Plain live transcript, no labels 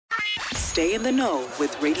Stay in the know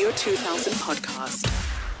with Radio 2000 podcast.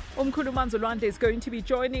 Mkhulu Manzolwandle is going to be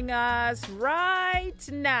joining us right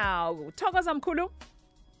now. Thokoza Mkhulu.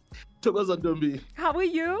 Thokoza Ntombi. How are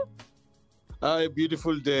you? A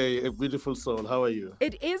beautiful day, a beautiful soul. How are you?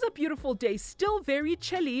 It is a beautiful day. Still very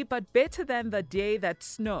chilly, but better than the day that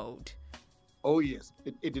snowed. Oh, yes.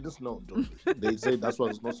 It didn't snow, Ntombi. They say that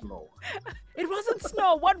was not snow. It wasn't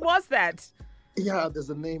snow. What was that? Yeah, there's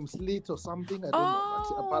a name, sleet or something. I don't know.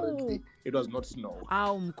 But apparently, it was not snow.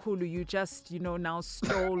 Mkhulu, you just, now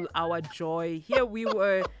stole our joy. Here we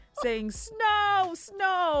were saying, snow,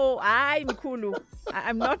 snow. Mkhulu,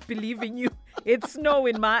 I'm not believing you. It's snow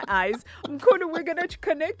in my eyes. Mkhulu, we're going to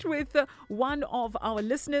connect with one of our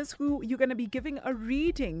listeners who you're going to be giving a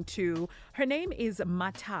reading to. Her name is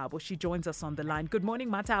Mthabo. She joins us on the line. Good morning,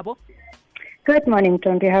 Mthabo. Good morning,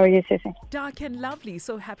 Tonti. How are you, Sissy? Dark and lovely.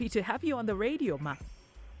 So happy to have you on the radio, Ma.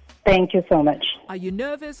 Thank you so much. Are you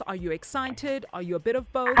nervous? Are you excited? Are you a bit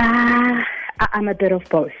of both? I'm a bit of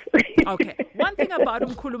both. Okay. One thing about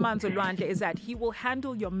Mkhulu Manzolwandle is that he will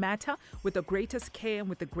handle your matter with the greatest care and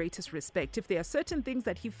with the greatest respect. If there are certain things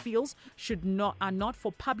that he feels are not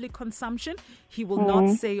for public consumption, he will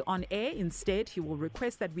not say on air. Instead, he will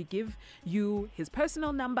request that we give you his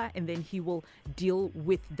personal number and then he will deal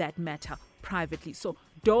with that matter privately. So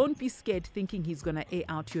don't be scared thinking he's going to air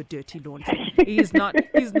out your dirty laundry. He's not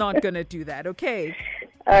going to do that, okay?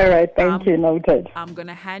 All right, thank you, noted. I'm going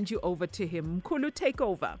to hand you over to him. Mkhulu, take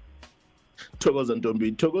over. Thokoza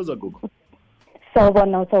Ntombi, thokoza gogo.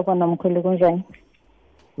 Sawubona Mkhulu, kunjani?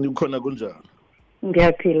 Ngikhona kunjani?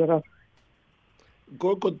 Ngiyaphila baba.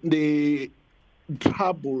 Gogo, the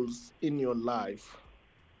troubles in your life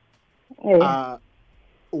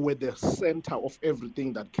were the center of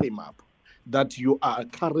everything that came up. That you are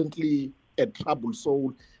currently a troubled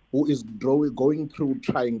soul who is going through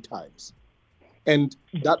trying times. And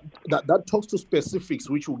that talks to specifics,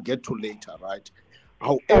 which we'll get to later, right?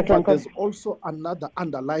 However, there's also another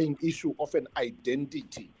underlying issue of an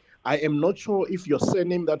identity. I am not sure if your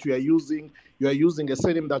surname that you are using a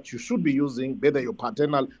surname that you should be using, whether your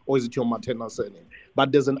paternal or is it your maternal surname.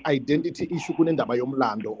 But there's an identity issue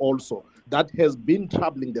also that has been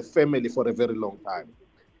troubling the family for a very long time.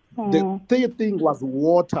 The third thing was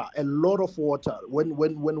water, a lot of water. When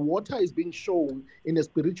water is being shown in a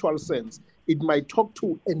spiritual sense, it might talk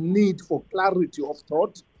to a need for clarity of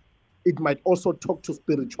thought. It might also talk to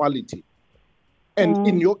spirituality. And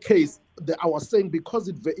in your case, I was saying because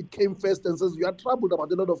it came first and says you are troubled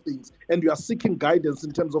about a lot of things and you are seeking guidance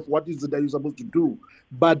in terms of what is it that you're supposed to do.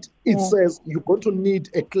 But it says you're going to need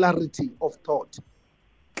a clarity of thought.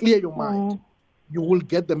 Clear your mind. You will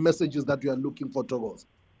get the messages that you are looking for, Togos.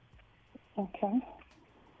 Okay.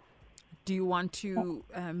 Do you want to,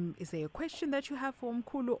 is there a question that you have for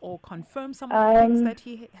Mkhulu or confirm some of the things that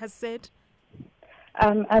he has said?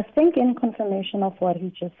 I think in confirmation of what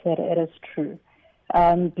he just said, it is true.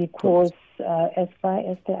 Because as far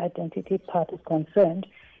as the identity part is concerned,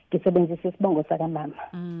 okay.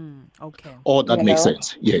 Oh, that makes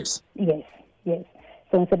sense. Yes. Yes.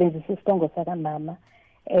 So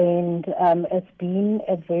and it's been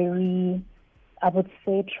a very, I would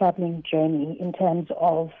say, troubling journey in terms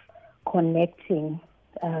of connecting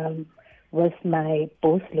with my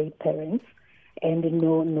both late parents. And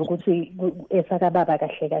because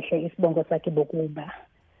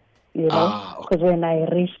when I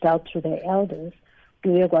reached out to the elders,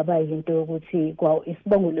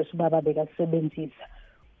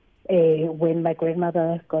 when my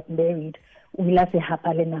grandmother got married, we lost a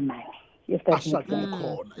hapalena.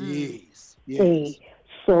 Yes.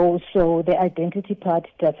 So the identity part,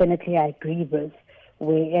 definitely I agree with,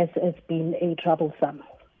 whereas it's been a troublesome.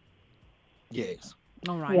 Yes.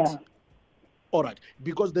 All right. Yeah. All right,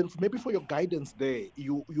 because then maybe for your guidance there,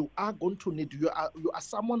 you are going to need, you are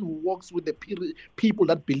someone who works with the people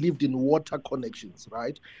that believed in water connections,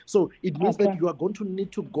 right? So it means that you are going to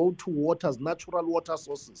need to go to natural water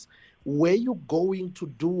sources. Where you going to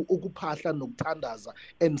do ukupahla nokuthandaza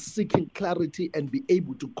and seeking clarity and be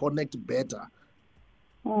able to connect better.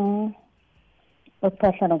 Okay,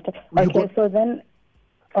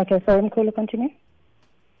 so Mkhulu, continue.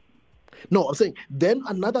 No, I'm saying then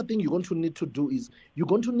another thing you're going to need to do is you're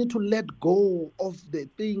going to need to let go of the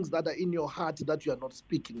things that are in your heart that you are not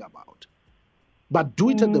speaking about. But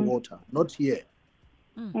do it at the water, not here.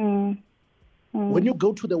 When you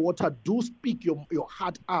go to the water, do speak your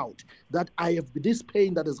heart out that I have this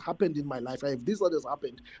pain that has happened in my life. I have this that has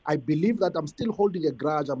happened. I believe that I'm still holding a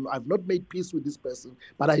grudge. I've not made peace with this person,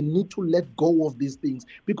 but I need to let go of these things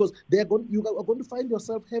because you are going to find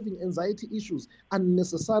yourself having anxiety issues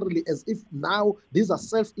unnecessarily as if now these are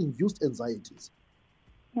self-induced anxieties.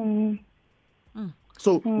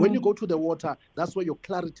 So when you go to the water, that's where your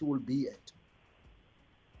clarity will be at.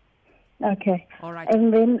 Okay. All right.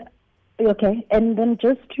 And then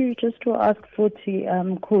just to ask Futhi,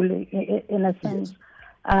 Mkhulu, in a sense,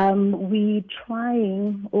 we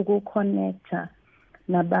trying to connect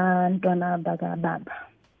nabantwana bakababa.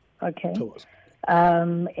 Okay.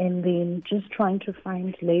 And then just trying to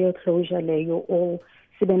find layer closure layer or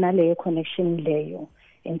sibena layer connection layer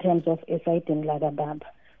in terms of esiding baba.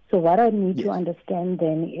 So what I need to understand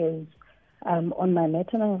then is on my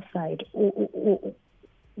maternal side, kukahle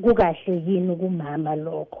yini kumama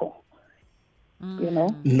lokho? You know?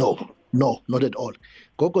 No, not at all.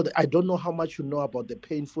 Gogo, I don't know how much you know about the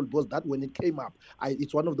painful, because that when it came up,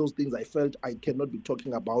 it's one of those things I felt I cannot be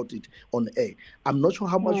talking about it on air. I'm not sure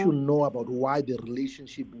how much you know about why the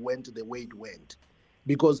relationship went the way it went.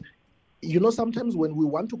 Because, sometimes when we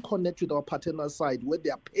want to connect with our paternal side, where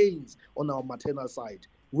there are pains on our maternal side,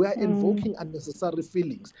 we are invoking unnecessary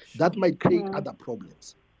feelings that might create other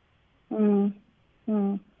problems.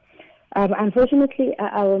 Unfortunately,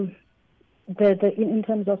 in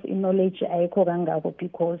terms of knowledge, ayikho kangako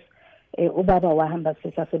because ubaba wahamba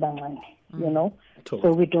sisasebancane,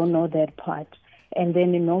 so we don't know that part. And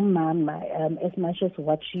then mama, as much as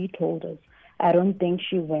what she told us, I don't think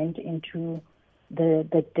she went into the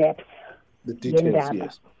depth, the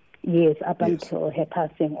details. Yes, up until her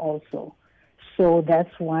passing also. So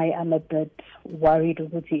that's why I'm a bit worried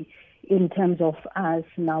in terms of us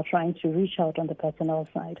now trying to reach out on the personal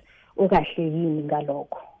side. Not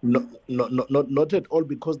at all,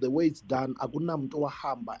 because the way it's done,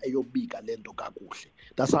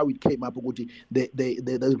 that's how it came up.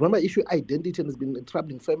 Remember issue identity has been a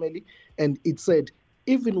troubling family, and it said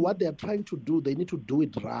even what they are trying to do, they need to do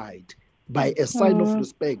it right by a sign of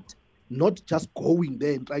respect, not just going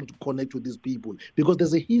there and trying to connect with these people, because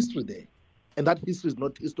there's a history there, and that history is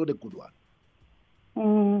not a good one.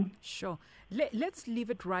 Sure. Let's leave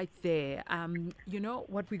it right there. You know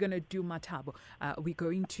what we're going to do, Mthabo? We're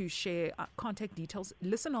going to share contact details.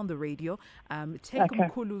 Listen on the radio. Take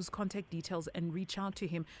Mkhulu's contact details and reach out to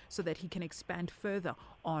him so that he can expand further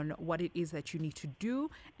on what it is that you need to do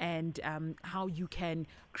and how you can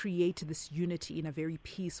create this unity in a very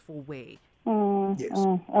peaceful way. Yes.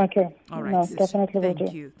 Okay. All right. No, definitely.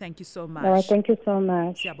 Thank you. Thank you so much. All right, thank you so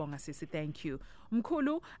much. Siyabonga, Sisi. Thank you.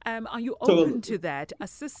 Mkhulu, are you open to that,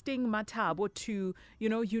 assisting Mthabo to,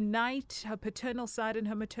 unite her paternal side and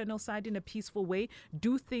her maternal side in a peaceful way,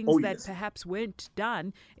 do things that perhaps weren't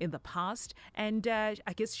done in the past, and I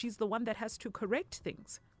guess she's the one that has to correct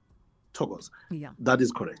things? Togos. Yeah. That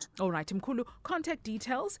is correct. All right, Mkhulu, contact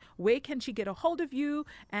details. Where can she get a hold of you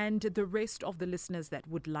and the rest of the listeners that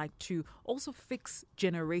would like to also fix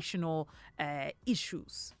generational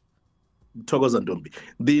issues? Togos and Dombi.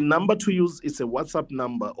 The number to use is a WhatsApp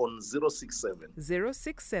number on 067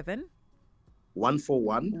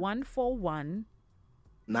 141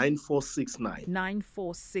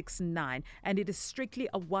 9469. And it is strictly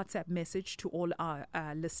a WhatsApp message to all our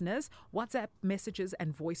listeners. WhatsApp messages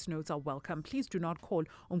and voice notes are welcome. Please do not call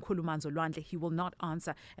Mkhulu Manzolwandle. He will not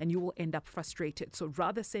answer and you will end up frustrated. So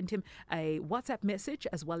rather send him a WhatsApp message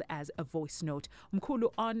as well as a voice note.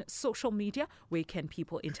 Mkhulu, on social media, where can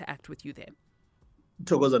people interact with you there?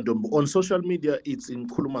 On social media, it's in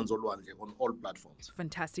Mkhulu Manzolwandle on all platforms.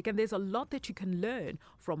 Fantastic. And there's a lot that you can learn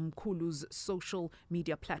from Mkhulu's social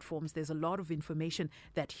media platforms. There's a lot of information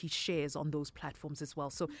that he shares on those platforms as well.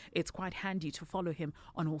 So it's quite handy to follow him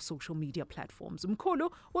on all social media platforms. Mkhulu,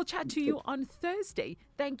 we'll chat to you on Thursday.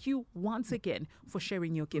 Thank you once again for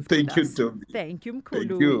sharing your gift with us. Thank you, Toby. Thank you, Mkhulu.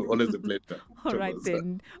 Thank you. Always a pleasure. All right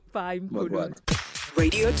then. Bye, Mkhulu.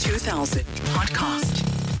 Radio 2000 podcast.